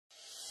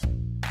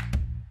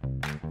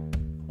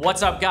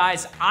What's up,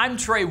 guys? I'm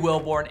Trey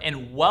Wilborn,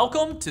 and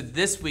welcome to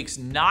this week's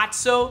not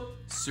so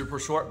super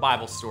short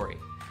Bible story.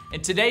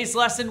 In today's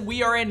lesson,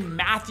 we are in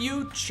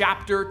Matthew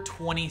chapter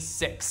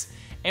 26,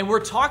 and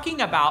we're talking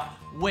about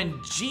when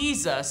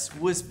Jesus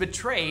was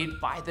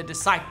betrayed by the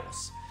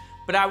disciples.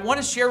 But I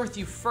want to share with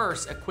you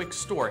first a quick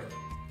story.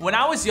 When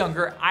I was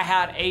younger, I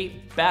had a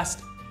best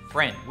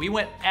friend. We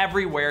went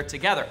everywhere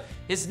together.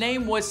 His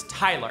name was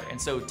Tyler,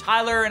 and so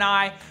Tyler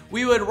and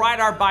we would ride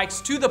our bikes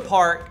to the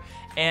park,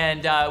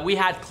 and we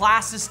had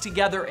classes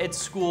together at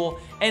school,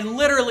 and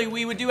literally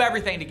we would do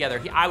everything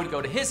together. I would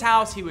go to his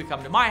house, he would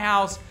come to my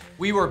house.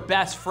 We were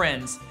best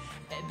friends.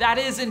 That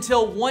is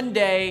until one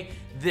day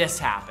this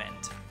happened.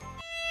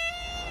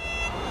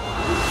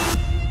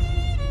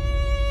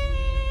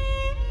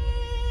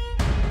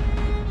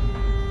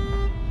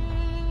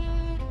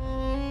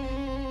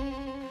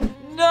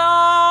 No!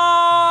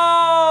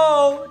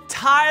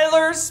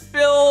 Tyler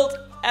spilled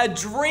a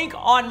drink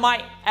on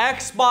my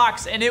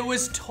Xbox and it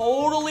was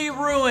totally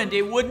ruined.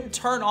 It wouldn't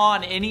turn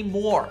on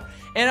anymore.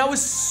 And I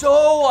was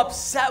so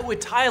upset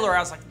with Tyler. I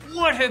was like,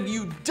 what have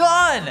you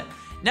done?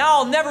 Now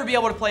I'll never be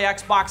able to play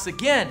Xbox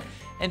again.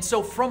 And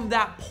so from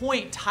that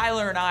point,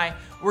 Tyler and I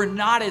were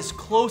not as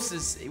close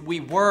as we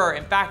were.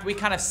 In fact, we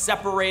kind of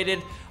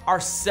separated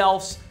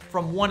ourselves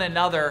from one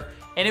another,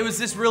 and it was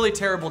this really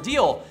terrible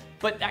deal.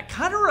 But that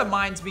kind of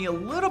reminds me a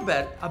little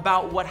bit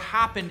about what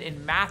happened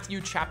in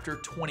Matthew chapter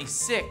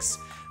 26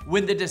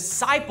 when the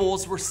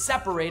disciples were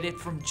separated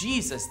from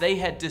Jesus. They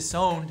had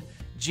disowned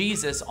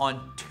Jesus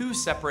on two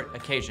separate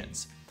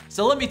occasions.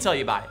 So let me tell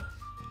you about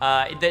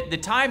it. The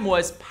time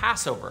was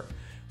Passover,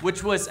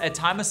 which was a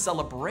time of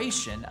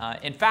celebration.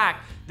 In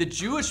fact, the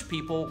Jewish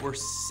people were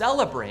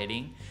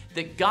celebrating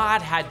that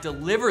God had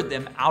delivered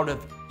them out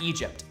of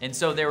Egypt. And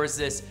so there was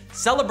this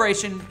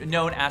celebration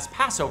known as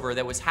Passover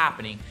that was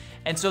happening.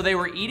 And so they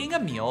were eating a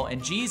meal,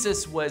 and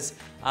Jesus was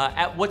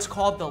at what's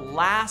called the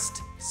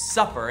Last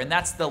Supper, and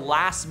that's the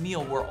last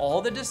meal where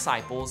all the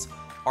disciples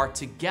are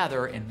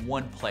together in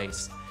one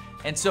place.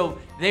 And so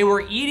they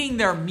were eating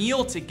their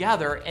meal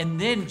together,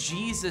 and then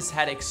Jesus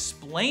had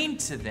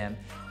explained to them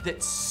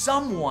that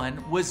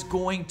someone was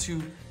going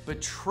to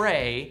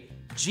betray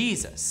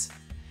Jesus.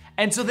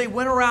 And so they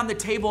went around the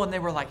table and they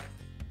were like,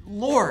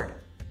 Lord,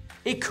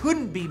 it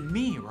couldn't be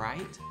me,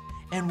 right?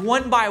 And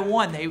one by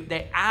one,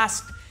 they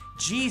asked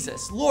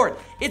Jesus, Lord,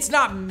 it's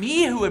not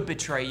me who would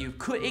betray you.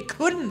 It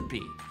couldn't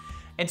be.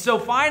 And so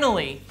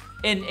finally,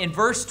 in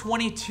verse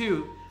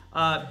 22,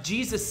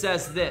 Jesus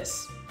says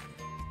this,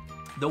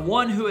 the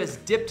one who has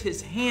dipped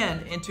his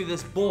hand into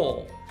this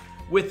bowl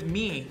with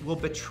me will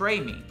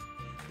betray me.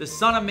 The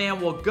Son of Man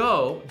will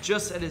go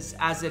just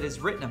as it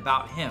is written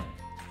about him.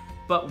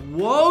 But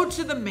woe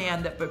to the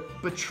man that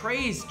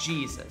betrays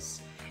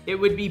Jesus. It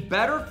would be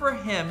better for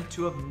him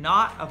to have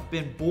not have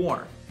been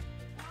born.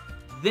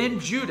 Then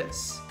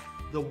Judas,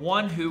 the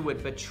one who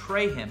would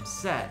betray him,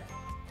 said,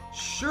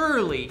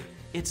 surely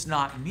it's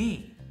not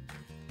me.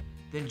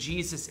 Then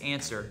Jesus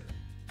answered,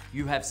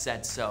 you have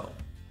said so.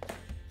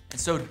 And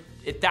so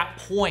at that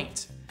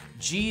point,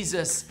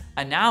 Jesus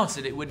announced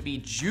that it would be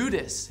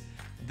Judas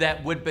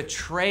that would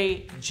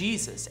betray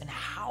Jesus. And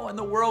how in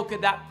the world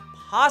could that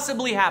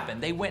possibly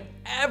happen? They went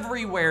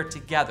everywhere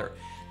together.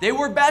 They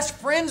were best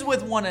friends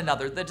with one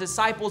another. The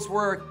disciples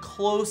were a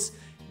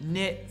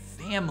close-knit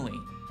family.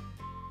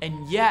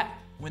 And yet,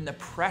 when the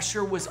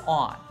pressure was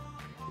on,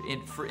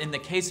 in the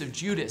case of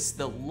Judas,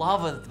 the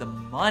love of the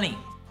money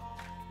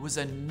was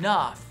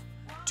enough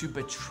to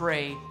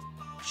betray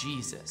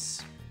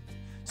Jesus.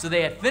 So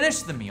they had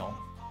finished the meal,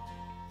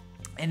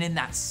 and in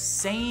that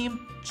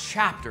same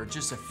chapter,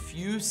 just a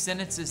few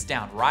sentences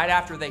down, right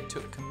after they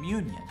took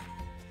communion,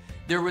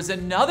 there was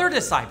another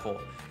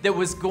disciple that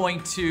was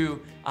going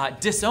to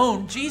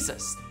disown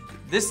Jesus.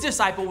 This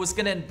disciple was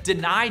going to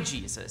deny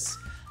Jesus.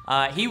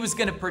 He was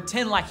going to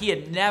pretend like he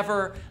had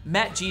never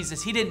met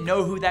Jesus. He didn't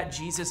know who that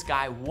Jesus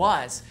guy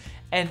was.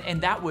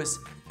 And that was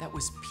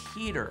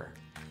Peter.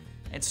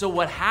 And so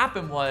what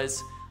happened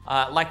was,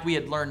 like we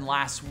had learned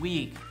last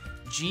week,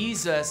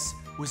 Jesus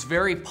was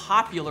very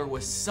popular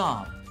with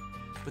some,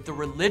 but the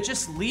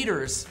religious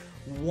leaders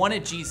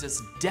wanted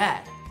Jesus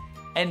dead.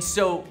 And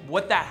so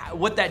what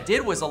that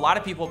did was a lot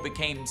of people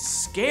became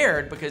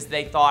scared because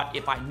they thought,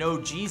 if I know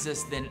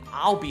Jesus, then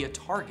I'll be a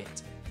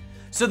target.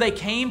 So they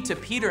came to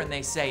Peter and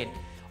they said,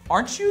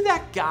 aren't you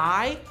that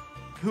guy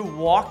who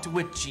walked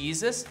with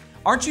Jesus?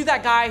 Aren't you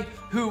that guy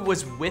who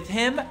was with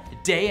him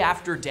day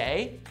after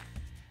day?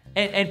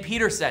 And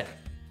Peter said,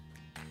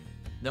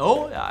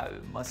 no,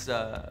 it must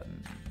have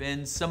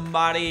been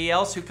somebody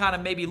else who kind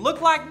of maybe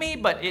looked like me,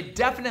 but it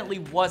definitely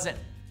wasn't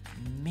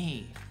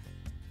me.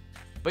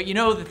 But you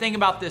know, the thing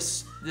about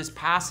this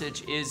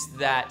passage is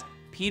that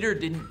Peter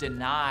didn't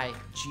deny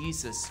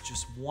Jesus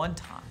just one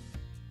time,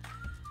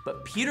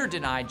 but Peter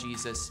denied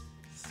Jesus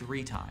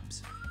 3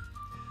 times.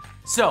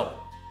 So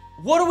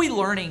what are we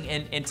learning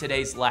in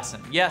today's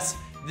lesson? Yes,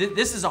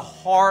 this is a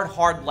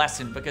hard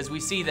lesson because we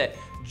see that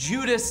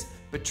Judas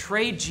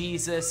betrayed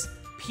Jesus,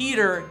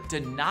 Peter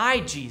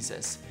denied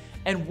Jesus.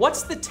 And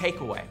what's the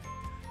takeaway?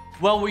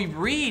 Well, we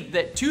read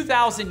that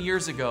 2,000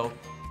 years ago,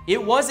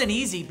 it wasn't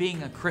easy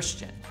being a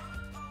Christian.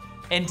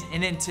 And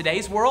in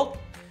today's world,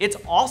 it's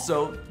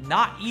also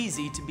not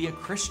easy to be a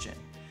Christian.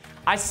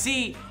 I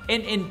see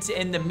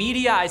in the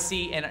media, I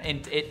see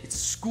in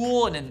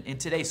school and in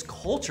today's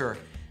culture,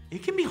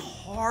 it can be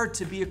hard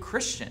to be a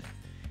Christian.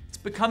 It's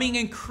becoming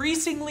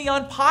increasingly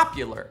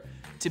unpopular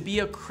to be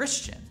a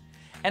Christian.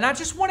 And I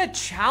just want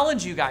to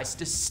challenge you guys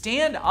to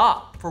stand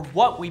up for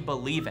what we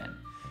believe in.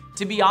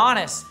 To be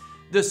honest,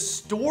 the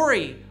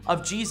story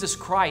of Jesus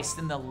Christ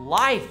and the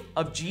life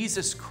of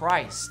Jesus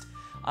Christ,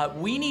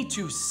 we need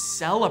to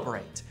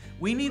celebrate.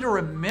 We need to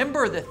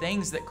remember the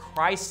things that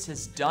Christ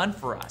has done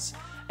for us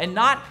and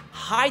not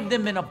hide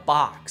them in a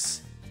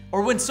box.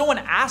 Or when someone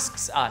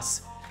asks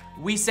us,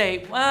 we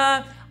say,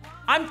 well,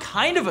 I'm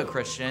kind of a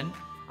Christian.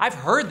 I've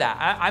heard that.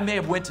 I may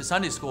have went to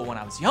Sunday school when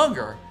I was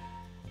younger,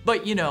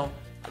 but you know,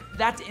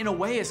 that in a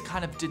way is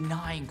kind of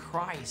denying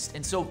Christ.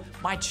 And so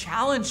my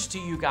challenge to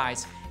you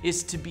guys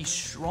is to be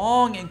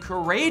strong and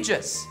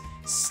courageous.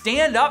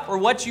 Stand up for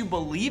what you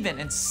believe in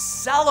and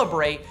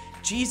celebrate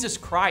Jesus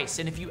Christ.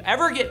 And if you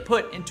ever get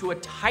put into a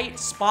tight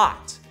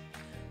spot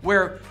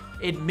where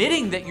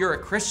admitting that you're a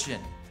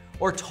Christian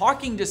or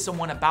talking to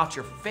someone about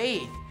your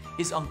faith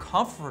is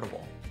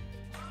uncomfortable,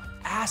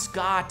 ask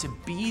God to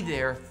be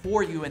there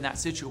for you in that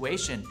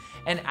situation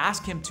and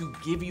ask Him to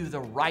give you the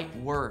right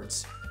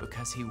words,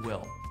 because He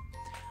will.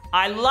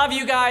 I love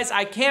you guys.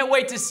 I can't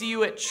wait to see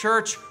you at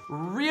church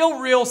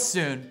real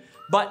soon.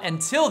 But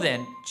until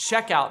then,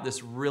 check out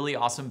this really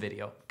awesome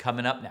video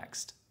coming up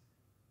next.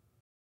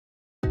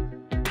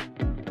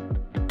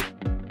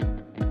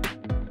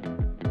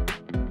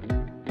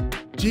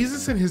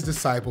 Jesus and His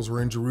disciples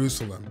were in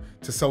Jerusalem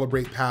to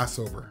celebrate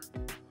Passover.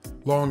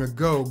 Long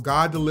ago,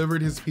 God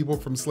delivered His people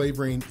from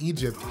slavery in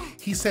Egypt.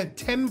 He sent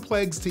 10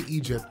 plagues to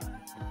Egypt.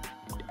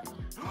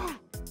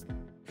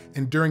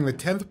 And during the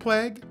 10th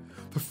plague,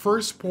 the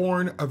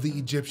firstborn of the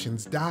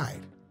Egyptians died.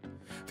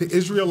 The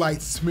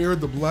Israelites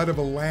smeared the blood of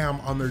a lamb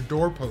on their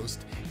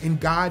doorpost, and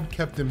God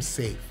kept them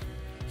safe.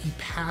 He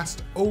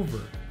passed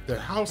over their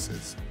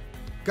houses.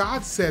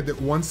 God said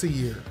that once a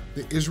year,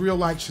 the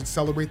Israelites should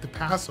celebrate the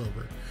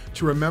Passover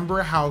to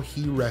remember how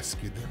He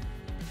rescued them.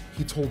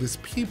 He told His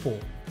people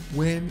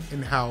when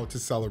and how to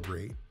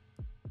celebrate.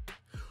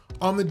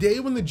 On the day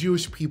when the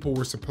Jewish people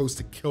were supposed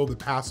to kill the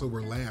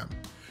Passover lamb,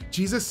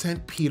 Jesus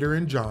sent Peter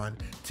and John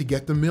to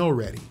get the meal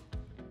ready.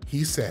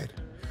 He said,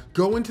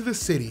 "Go into the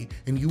city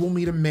and you will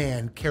meet a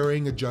man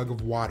carrying a jug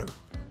of water.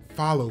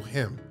 Follow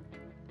him."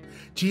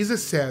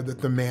 Jesus said that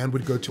the man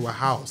would go to a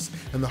house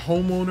and the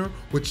homeowner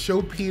would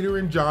show Peter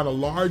and John a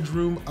large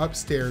room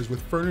upstairs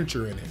with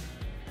furniture in it.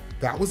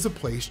 That was the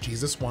place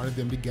Jesus wanted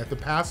them to get the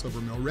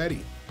Passover meal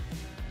ready.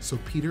 So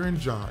Peter and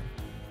John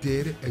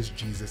did as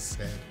Jesus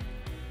said.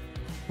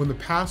 When the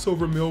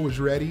Passover meal was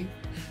ready,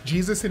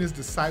 Jesus and His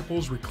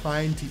disciples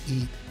reclined to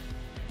eat.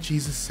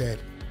 Jesus said,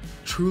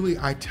 "Truly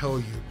I tell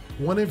you,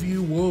 one of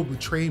you will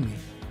betray me."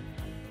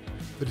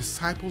 The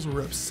disciples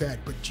were upset,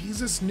 but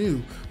Jesus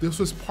knew this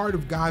was part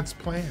of God's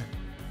plan.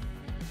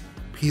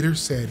 Peter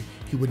said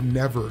he would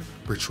never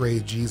betray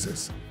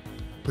Jesus,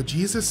 but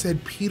Jesus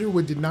said Peter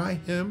would deny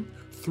Him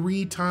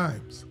 3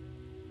 times.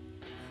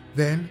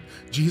 Then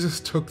Jesus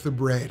took the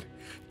bread,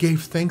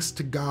 gave thanks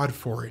to God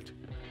for it,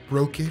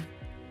 broke it,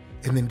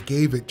 and then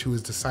gave it to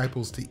His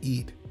disciples to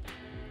eat.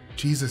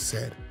 Jesus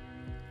said,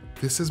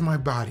 "This is my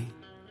body,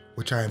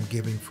 which I am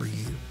giving for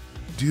you.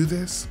 Do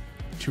this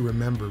to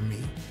remember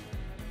me."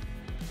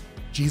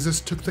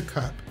 Jesus took the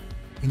cup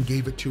and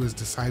gave it to His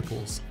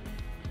disciples.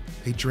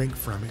 They drank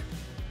from it,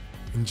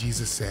 and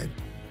Jesus said,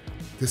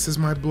 "This is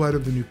my blood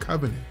of the new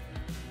covenant,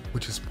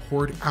 which is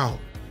poured out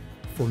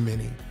for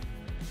many."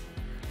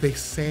 They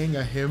sang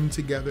a hymn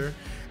together,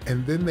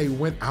 and then they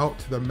went out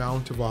to the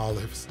Mount of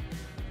Olives.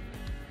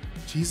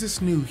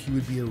 Jesus knew He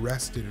would be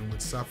arrested and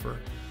would suffer.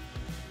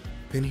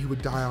 Then He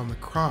would die on the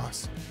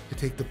cross to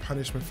take the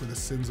punishment for the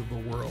sins of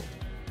the world.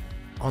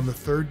 On the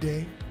 3rd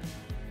day,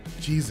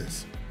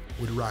 Jesus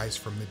would rise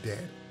from the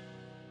dead.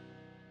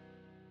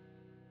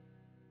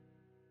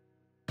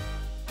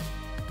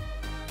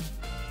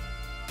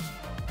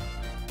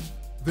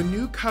 The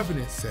new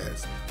covenant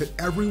says that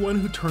everyone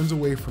who turns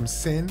away from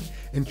sin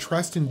and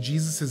trusts in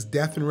Jesus'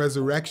 death and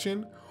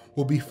resurrection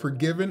will be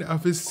forgiven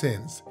of his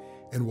sins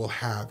and will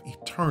have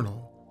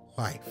eternal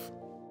life.